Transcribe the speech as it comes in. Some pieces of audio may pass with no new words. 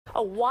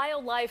A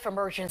wildlife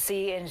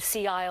emergency in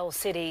Sea Isle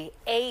City.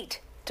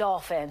 8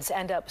 dolphins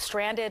end up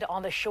stranded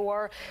on the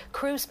shore.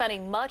 Crews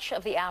spending much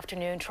of the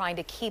afternoon trying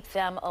to keep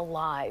them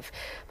alive.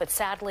 But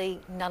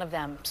sadly, none of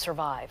them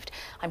survived.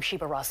 I'm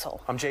Sheba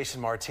Russell. I'm Jason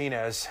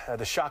Martinez.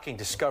 The shocking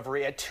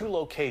discovery at 2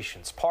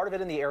 locations. Part of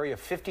it in the area of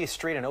 50th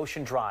Street and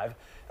Ocean Drive.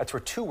 That's where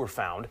 2 were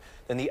found.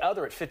 Then the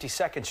other at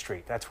 52nd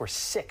Street. That's where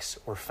 6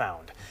 were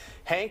found.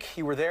 Hank,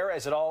 you were there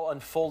as it all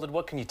unfolded.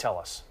 What can you tell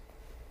us?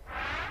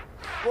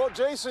 Well,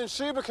 Jason,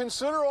 Sheba,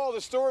 consider all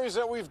the stories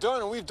that we've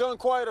done, and we've done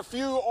quite a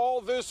few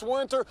all this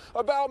winter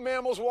about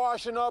mammals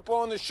washing up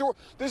on the shore.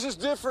 This is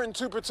different in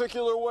 2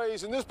 particular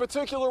ways. In this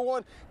particular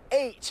one,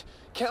 8,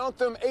 count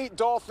them, 8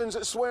 dolphins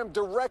that swam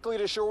directly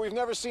to shore. We've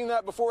never seen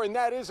that before, and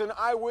that is an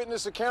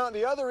eyewitness account.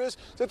 The other is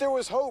that there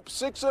was hope.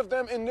 6 of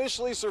them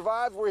initially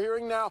survived. We're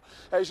hearing now,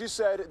 as you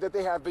said, that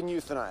they have been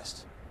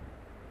euthanized.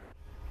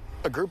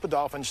 A group of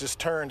dolphins just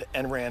turned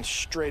and ran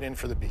straight in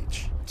for the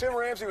beach. Tim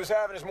Ramsey was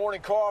having his morning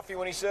coffee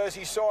when he says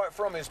he saw it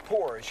from his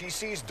porch. He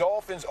sees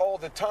dolphins all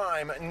the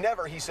time,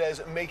 never, he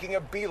says, making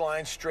a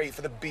beeline straight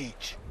for the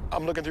beach.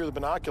 I'm looking through the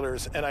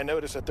binoculars, and I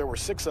noticed that there were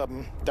 6 of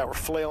them that were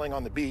flailing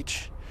on the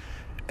beach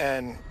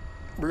and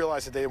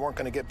realized that they weren't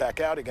going to get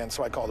back out again,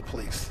 so I called the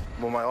police.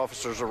 When my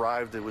officers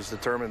arrived, it was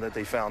determined that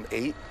they found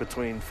 8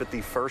 between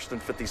 51st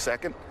and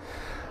 52nd.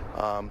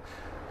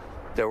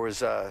 There was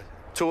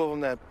 2 of them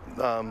that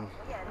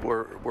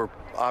were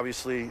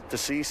obviously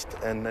deceased,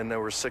 and then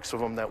there were 6 of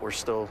them that were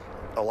still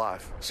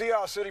alive. Sea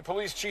Isle City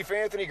Police Chief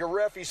Anthony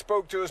Gareffi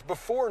spoke to us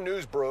before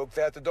news broke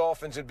that the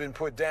dolphins had been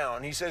put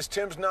down. He says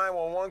Tim's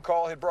 911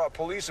 call had brought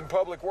police and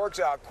public works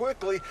out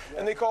quickly,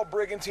 and they called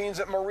brigantines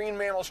at Marine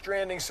Mammal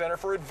Stranding Center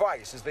for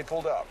advice as they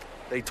pulled up.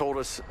 They told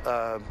us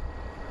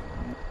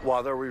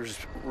while they were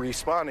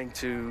responding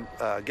to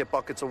get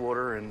buckets of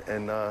water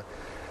and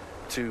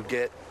to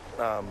get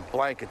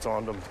blankets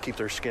on them to keep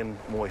their skin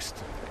moist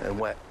and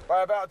wet.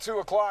 By about 2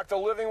 o'clock, the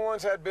living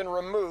ones had been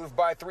removed.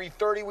 By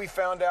 3:30, we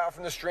found out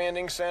from the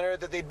stranding center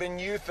that they'd been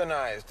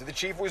euthanized. The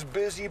chief was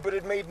busy, but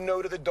had made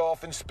note of the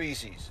dolphin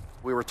species.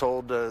 We were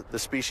told the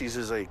species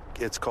is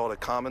it's called a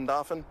common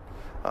dolphin.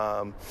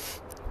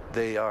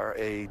 They are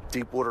a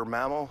deep water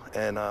mammal,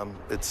 and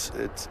it's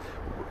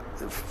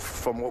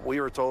from what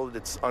we were told,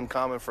 it's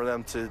uncommon for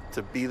them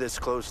to be this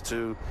close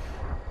to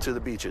the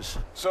beaches.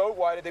 So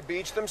why did they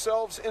beach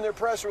themselves? In their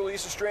press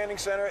release, the Stranding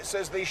Center, it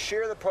says they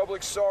share the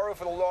public's sorrow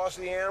for the loss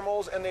of the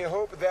animals, and they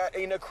hope that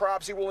a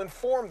necropsy will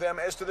inform them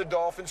as to the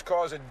dolphins'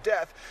 cause of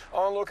death.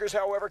 Onlookers,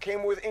 however,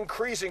 came with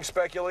increasing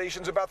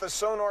speculations about the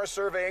sonar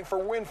surveying for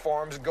wind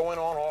farms going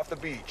on off the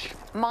beach.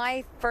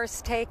 My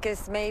first take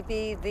is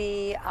maybe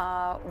the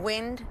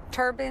wind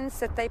turbines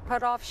that they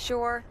put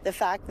offshore. The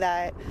fact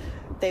that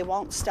they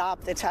won't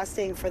stop the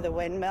testing for the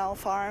windmill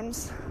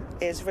farms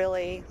is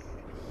really,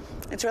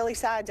 it's really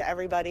sad to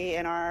everybody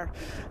in our,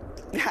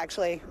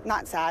 actually,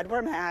 not sad,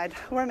 we're mad.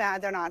 We're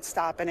mad they're not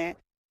stopping it.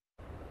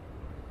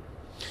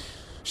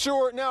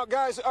 Sure. Now,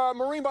 guys,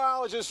 marine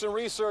biologists and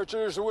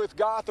researchers with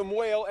Gotham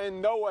Whale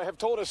and NOAA have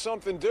told us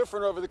something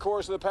different over the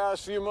course of the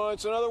past few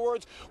months. In other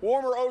words,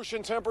 warmer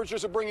ocean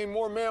temperatures are bringing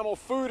more mammal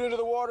food into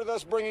the water,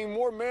 thus bringing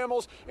more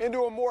mammals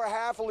into a more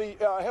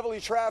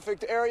heavily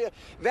trafficked area.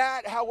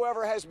 That,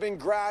 however, has been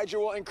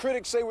gradual, and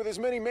critics say with as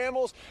many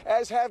mammals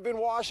as have been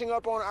washing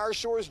up on our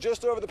shores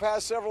just over the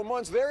past several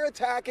months, they're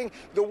attacking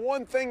the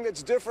one thing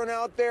that's different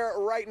out there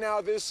right now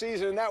this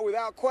season, and that,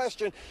 without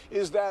question,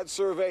 is that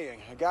surveying.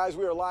 Guys,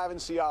 we are live in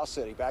Sea Isle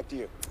City. Back to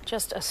you.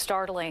 Just a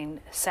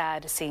startling,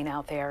 sad scene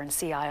out there in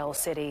Sea Isle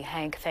City.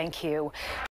 Hank, thank you.